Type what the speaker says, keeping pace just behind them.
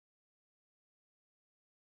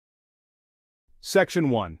Section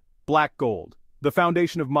 1. Black gold, the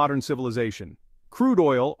foundation of modern civilization. Crude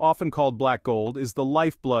oil, often called black gold, is the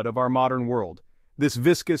lifeblood of our modern world. This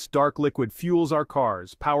viscous, dark liquid fuels our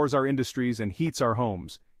cars, powers our industries, and heats our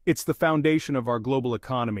homes. It's the foundation of our global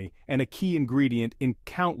economy and a key ingredient in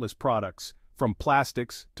countless products, from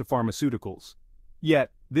plastics to pharmaceuticals. Yet,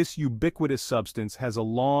 this ubiquitous substance has a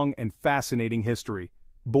long and fascinating history,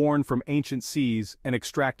 born from ancient seas and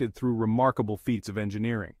extracted through remarkable feats of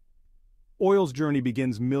engineering. Oil's journey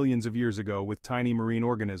begins millions of years ago with tiny marine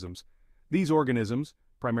organisms. These organisms,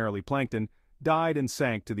 primarily plankton, died and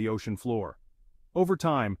sank to the ocean floor. Over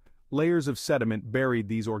time, layers of sediment buried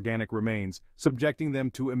these organic remains, subjecting them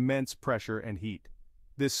to immense pressure and heat.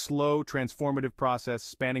 This slow, transformative process,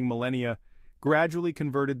 spanning millennia, gradually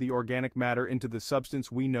converted the organic matter into the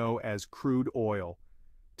substance we know as crude oil.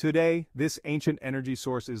 Today, this ancient energy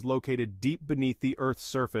source is located deep beneath the Earth's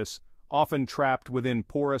surface, often trapped within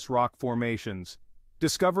porous rock formations.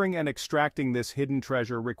 Discovering and extracting this hidden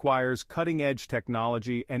treasure requires cutting-edge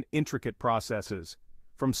technology and intricate processes.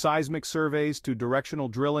 From seismic surveys to directional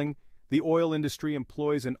drilling, the oil industry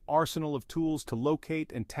employs an arsenal of tools to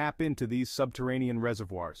locate and tap into these subterranean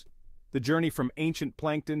reservoirs. The journey from ancient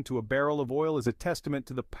plankton to a barrel of oil is a testament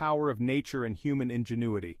to the power of nature and human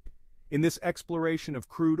ingenuity. In this exploration of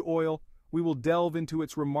crude oil, we will delve into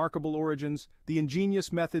its remarkable origins, the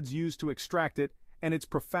ingenious methods used to extract it, and its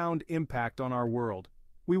profound impact on our world.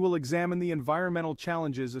 We will examine the environmental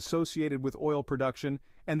challenges associated with oil production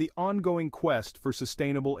and the ongoing quest for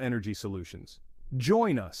sustainable energy solutions.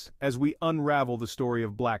 Join us as we unravel the story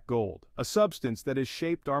of black gold, a substance that has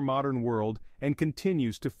shaped our modern world and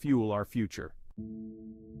continues to fuel our future.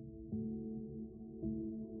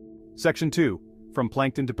 Section 2. From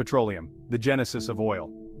Plankton to Petroleum, the Genesis of Oil.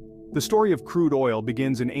 The story of crude oil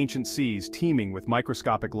begins in ancient seas teeming with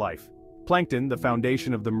microscopic life. Plankton, the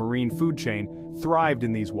foundation of the marine food chain, thrived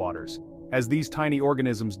in these waters. As these tiny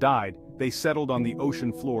organisms died, they settled on the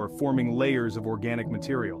ocean floor, forming layers of organic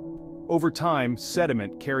material. Over time,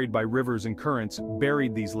 sediment carried by rivers and currents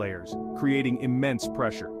buried these layers, creating immense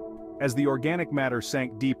pressure. As the organic matter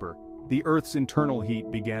sank deeper, the Earth's internal heat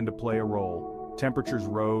began to play a role. Temperatures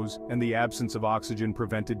rose, and the absence of oxygen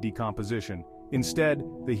prevented decomposition. Instead,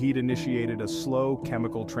 the heat initiated a slow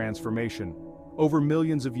chemical transformation. Over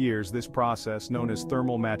millions of years, this process, known as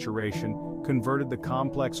thermal maturation, converted the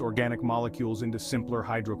complex organic molecules into simpler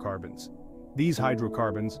hydrocarbons. These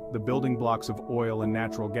hydrocarbons, the building blocks of oil and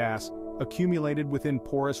natural gas, accumulated within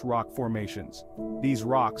porous rock formations. These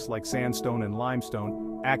rocks, like sandstone and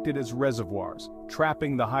limestone, acted as reservoirs,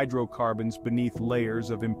 trapping the hydrocarbons beneath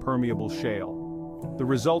layers of impermeable shale. The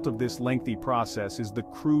result of this lengthy process is the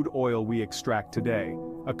crude oil we extract today,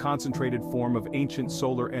 a concentrated form of ancient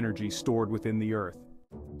solar energy stored within the Earth.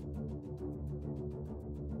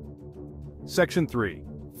 Section 3.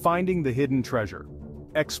 Finding the hidden treasure.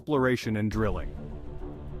 Exploration and drilling.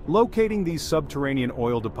 Locating these subterranean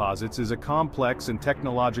oil deposits is a complex and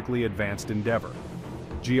technologically advanced endeavor.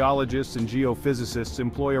 Geologists and geophysicists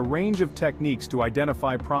employ a range of techniques to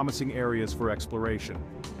identify promising areas for exploration.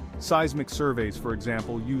 Seismic surveys, for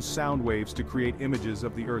example, use sound waves to create images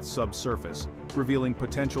of the Earth's subsurface, revealing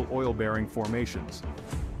potential oil-bearing formations.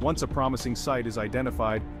 Once a promising site is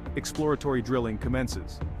identified, exploratory drilling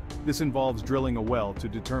commences. This involves drilling a well to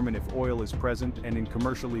determine if oil is present and in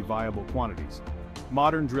commercially viable quantities.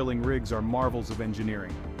 Modern drilling rigs are marvels of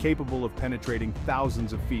engineering, capable of penetrating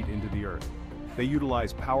thousands of feet into the Earth. They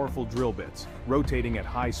utilize powerful drill bits, rotating at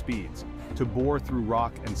high speeds, to bore through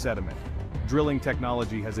rock and sediment. Drilling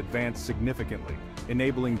technology has advanced significantly,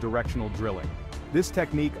 enabling directional drilling. This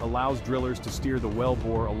technique allows drillers to steer the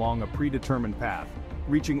wellbore along a predetermined path,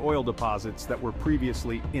 reaching oil deposits that were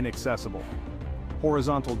previously inaccessible.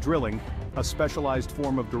 Horizontal drilling, a specialized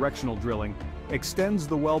form of directional drilling, extends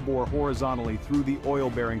the wellbore horizontally through the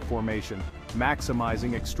oil-bearing formation,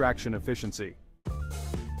 maximizing extraction efficiency.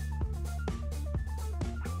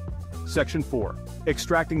 Section 4.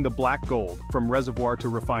 Extracting the black gold from reservoir to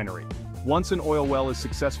refinery. Once an oil well is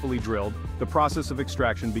successfully drilled, the process of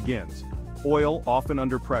extraction begins. Oil, often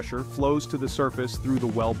under pressure, flows to the surface through the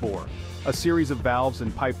well bore. A series of valves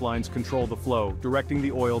and pipelines control the flow, directing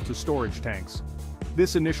the oil to storage tanks.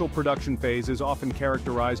 This initial production phase is often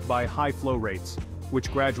characterized by high flow rates,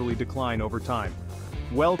 which gradually decline over time.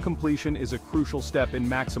 Well completion is a crucial step in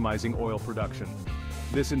maximizing oil production.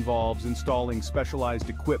 This involves installing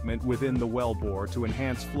specialized equipment within the wellbore to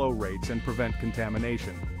enhance flow rates and prevent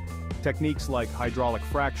contamination. Techniques like hydraulic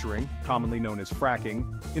fracturing, commonly known as fracking,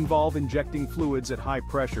 involve injecting fluids at high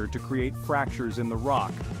pressure to create fractures in the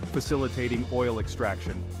rock, facilitating oil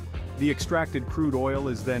extraction. The extracted crude oil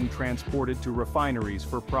is then transported to refineries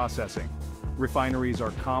for processing. Refineries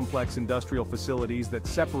are complex industrial facilities that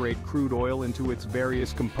separate crude oil into its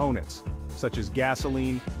various components, such as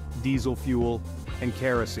gasoline, diesel fuel, and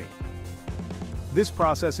kerosene. This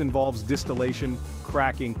process involves distillation,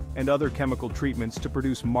 cracking, and other chemical treatments to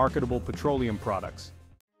produce marketable petroleum products.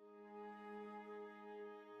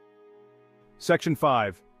 Section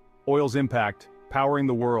 5. Oil's impact, powering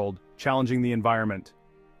the world, challenging the environment.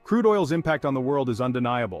 Crude oil's impact on the world is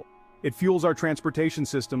undeniable. It fuels our transportation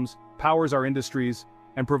systems, powers our industries,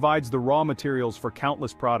 and provides the raw materials for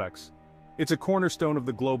countless products. It's a cornerstone of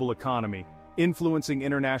the global economy, influencing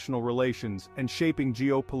international relations and shaping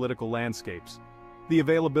geopolitical landscapes. The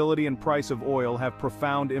availability and price of oil have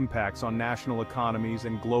profound impacts on national economies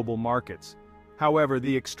and global markets. However,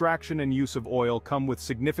 the extraction and use of oil come with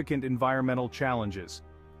significant environmental challenges.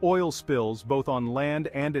 Oil spills, both on land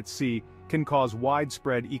and at sea, can cause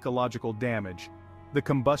widespread ecological damage. The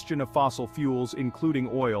combustion of fossil fuels, including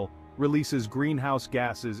oil, releases greenhouse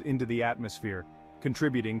gases into the atmosphere,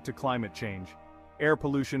 contributing to climate change. Air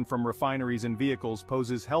pollution from refineries and vehicles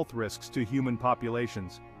poses health risks to human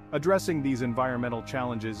populations. Addressing these environmental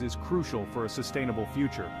challenges is crucial for a sustainable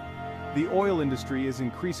future. The oil industry is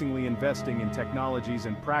increasingly investing in technologies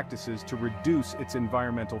and practices to reduce its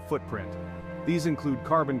environmental footprint. These include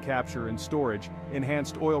carbon capture and storage,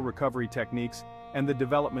 enhanced oil recovery techniques, and the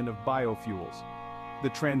development of biofuels. The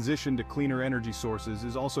transition to cleaner energy sources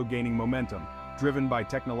is also gaining momentum, driven by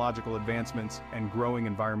technological advancements and growing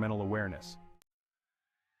environmental awareness.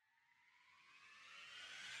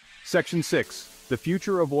 Section 6. The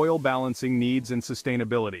future of oil balancing needs and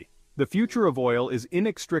sustainability. The future of oil is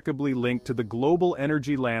inextricably linked to the global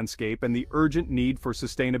energy landscape and the urgent need for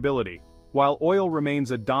sustainability. While oil remains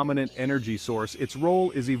a dominant energy source, its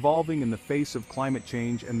role is evolving in the face of climate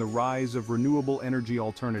change and the rise of renewable energy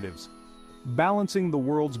alternatives. Balancing the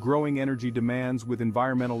world's growing energy demands with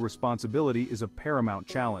environmental responsibility is a paramount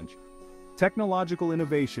challenge. Technological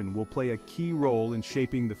innovation will play a key role in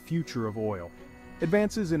shaping the future of oil.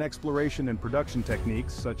 Advances in exploration and production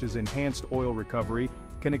techniques, such as enhanced oil recovery,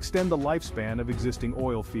 can extend the lifespan of existing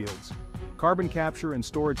oil fields. Carbon capture and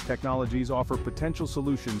storage technologies offer potential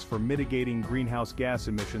solutions for mitigating greenhouse gas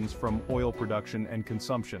emissions from oil production and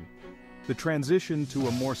consumption. The transition to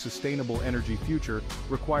a more sustainable energy future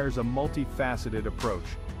requires a multifaceted approach.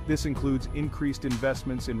 This includes increased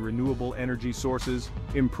investments in renewable energy sources,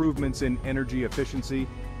 improvements in energy efficiency,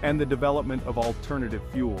 and the development of alternative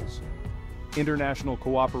fuels. International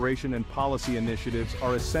cooperation and policy initiatives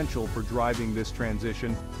are essential for driving this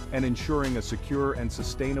transition and ensuring a secure and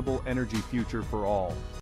sustainable energy future for all.